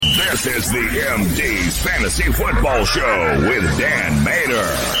This is the MD's Fantasy Football Show with Dan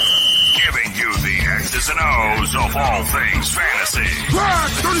Mater, giving you the X's and O's of all things fantasy.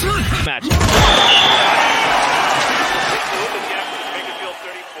 Match.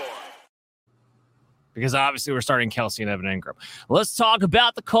 Because obviously we're starting Kelsey and Evan Ingram. Let's talk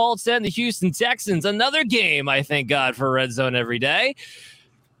about the Colts and the Houston Texans. Another game, I thank God, for Red Zone every day.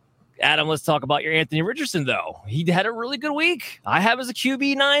 Adam, let's talk about your Anthony Richardson, though. He had a really good week. I have him as a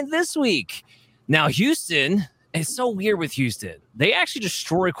QB9 this week. Now, Houston, it's so weird with Houston. They actually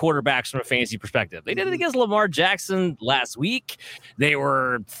destroy quarterbacks from a fantasy perspective. They did it against Lamar Jackson last week. They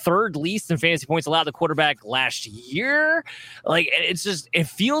were third least in fantasy points allowed to quarterback last year. Like, it's just, it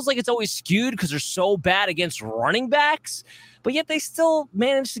feels like it's always skewed because they're so bad against running backs, but yet they still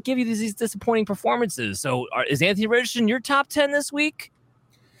manage to give you these disappointing performances. So is Anthony Richardson your top 10 this week?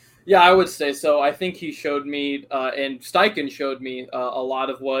 Yeah, I would say so. I think he showed me, and Steichen showed me a lot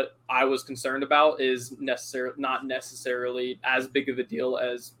of what I was concerned about is not necessarily as big of a deal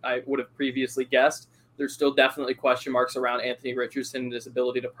as I would have previously guessed. There's still definitely question marks around Anthony Richardson and his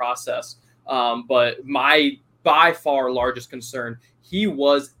ability to process. But my by far largest concern, he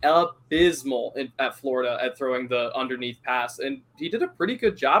was abysmal at Florida at throwing the underneath pass, and he did a pretty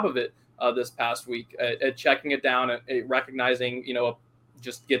good job of it this past week at checking it down, at recognizing,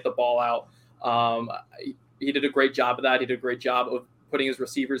 just get the ball out. He did a great job of that. He did a great job of putting his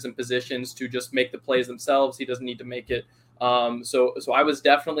receivers in positions to just make the plays themselves. He doesn't need to make it. So I was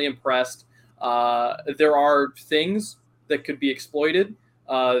definitely impressed. There are things that could be exploited.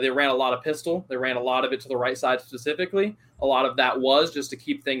 They ran a lot of pistol. They ran a lot of it to the right side specifically. A lot of that was just to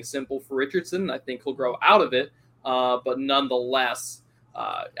keep things simple for Richardson. I think he'll grow out of it. But nonetheless,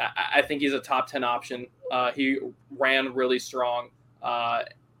 I think he's a top 10 option. He ran really strong.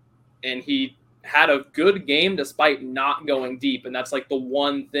 And he had a good game despite not going deep. And that's like the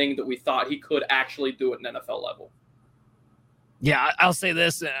one thing that we thought he could actually do at an NFL level. Yeah, I'll say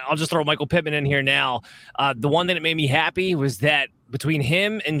this. I'll just throw Michael Pittman in here now. The one thing that made me happy was that between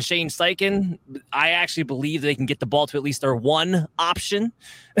him and Shane Steichen, I actually believe they can get the ball to at least their one option.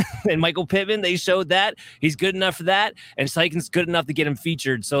 And Michael Pittman, they showed that. He's good enough for that. And Steichen's good enough to get him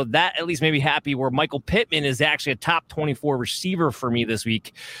featured. So that at least made me happy where Michael Pittman is actually a top 24 receiver for me this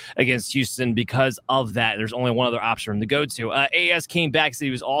week against Houston because of that. There's only one other option for him to go to. AS came back, said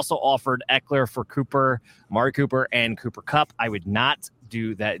he was also offered Eckler for Cooper, Amari Cooper, and Cooper Kupp. I would not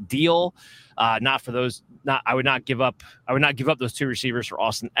do that deal. Not for those. I would not give up those two receivers for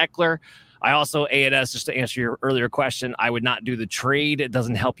Austin Eckler. I also, A&S, just to answer your earlier question, I would not do the trade. It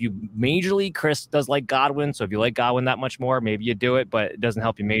doesn't help you majorly. Chris does like Godwin, so if you like Godwin that much more, maybe you do it, but it doesn't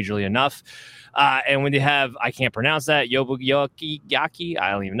help you majorly enough. And when you have, I can't pronounce that, Yaki,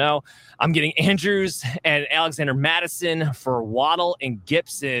 I don't even know. I'm getting Andrews and Alexander Madison for Waddle and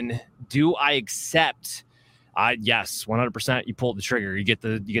Gibson. Do I accept? Yes, 100%. You pull the trigger. You get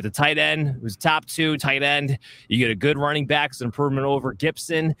the tight end, who's top 2 tight end. You get a good running back, it's an improvement over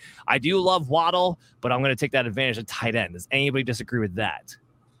Gibson. I do love Waddle, but I'm going to take that advantage of tight end. Does anybody disagree with that?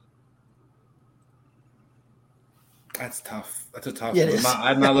 That's tough. That's a tough one.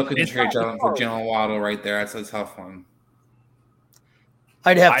 I'm not looking to trade for Jalen Waddle right there. That's a tough one.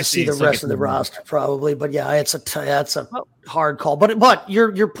 I'd have to see the rest of the roster probably, but yeah, that's a hard call. But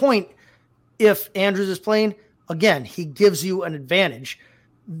your point. If Andrews is playing, again, he gives you an advantage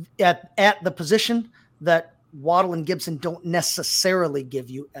at the position that Waddle and Gibson don't necessarily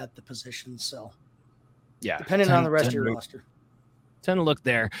give you at the position. So, yeah, depending on the rest of your roster. Tend to look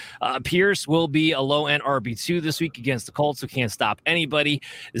there. Pierce will be a low-end RB2 this week against the Colts, who can't stop anybody.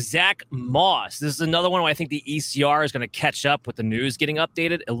 Zach Moss. This is another one where I think the ECR is going to catch up with the news getting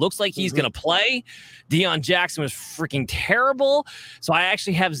updated. It looks like he's going to play. Deion Jackson was freaking terrible. So I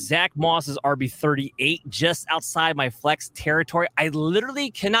actually have Zach Moss as RB38 just outside my flex territory. I literally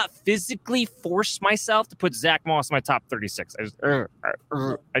cannot physically force myself to put Zach Moss in my top 36.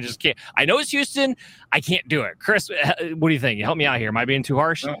 I just can't. I know it's Houston. I can't do it. Chris, what do you think? Help me out here. Am I being too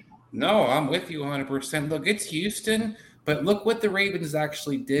harsh? No, I'm with you 100%. Look, it's Houston, but look what the Ravens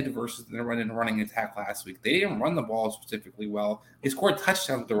actually did versus the running attack last week. They didn't run the ball specifically well. They scored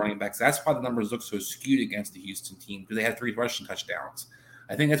touchdowns with the running backs. That's why the numbers look so skewed against the Houston team, because they had 3 rushing touchdowns.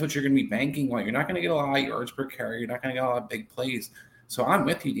 I think that's what you're going to be banking on. You're not going to get a lot of yards per carry. You're not going to get a lot of big plays. So I'm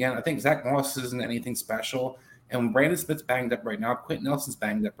with you, Dan. I think Zach Moss isn't anything special. And when Brandon Smith's banged up right now, Quentin Nelson's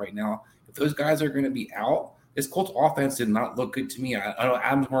banged up right now, if those guys are going to be out, this Colts offense did not look good to me. I know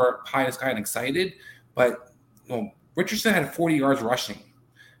Adam's more pie in the sky and excited, but Richardson had 40 yards rushing.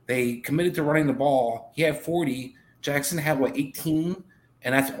 They committed to running the ball. He had 40. Jackson had, 18?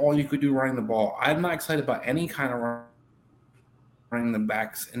 And that's all you could do running the ball. I'm not excited about any kind of run running the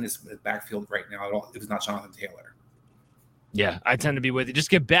backs in this backfield right now at all. It was not Jonathan Taylor. Yeah, I tend to be with you. Just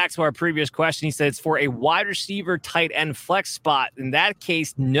get back to our previous question. He said it's for a wide receiver, tight end flex spot. In that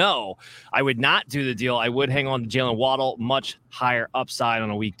case, no, I would not do the deal. I would hang on to Jalen Waddle, much higher upside on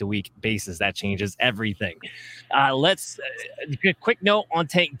a week-to-week basis. That changes everything. Let's a quick note on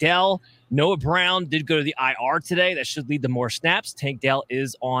Tank Dell. Noah Brown did go to the IR today. That should lead to more snaps. Tank Dell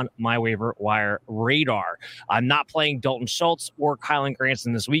is on my waiver wire radar. I'm not playing Dalton Schultz or Kylan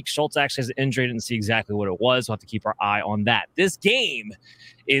Granson this week. Schultz actually has an injury. I didn't see exactly what it was. We'll have to keep our eye on that. This game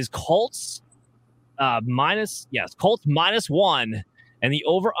is Colts Colts -1 and the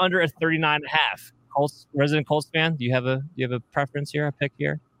over-under at 39.5. Colts, resident Colts fan, do you have a preference here, a pick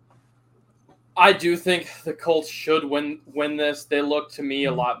here? I do think the Colts should win this. They look to me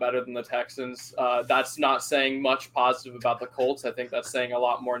a lot better than the Texans. That's not saying much positive about the Colts. I think that's saying a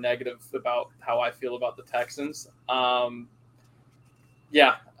lot more negative about how I feel about the Texans.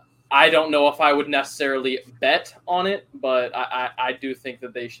 Yeah, I don't know if I would necessarily bet on it, but I do think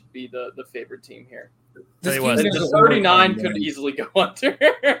that they should be the favorite team here. The 39 could easily go under.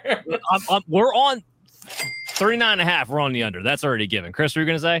 We're on 39.5. We're on the under. That's already given. Chris, what were you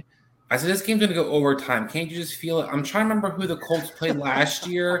going to say? I said this game's going to go overtime. Can't you just feel it? I'm trying to remember who the Colts played last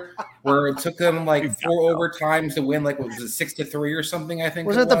year, where it took them like 4 overtimes to win. Like, what was it, 6-3 or something? I think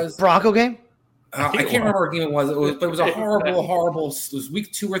was it the Bronco game? I can't remember what game it was. But it was a horrible. It was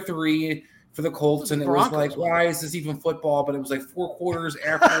week 2 or 3 for the Colts, and it was like, why is this even football? But it was like 4 quarters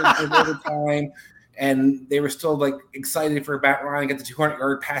after overtime, and they were still like excited for Matt Ryan to get the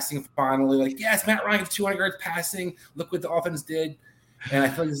 200-yard passing finally. Like, yes, Matt Ryan gets 200 yards passing. Look what the offense did. And I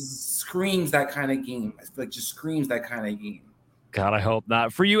feel like this screams that kind of game. I feel like it just screams that kind of game. God, I hope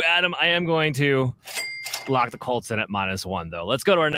not. For you, Adam, I am going to lock the Colts in at -1, though. Let's go to our next.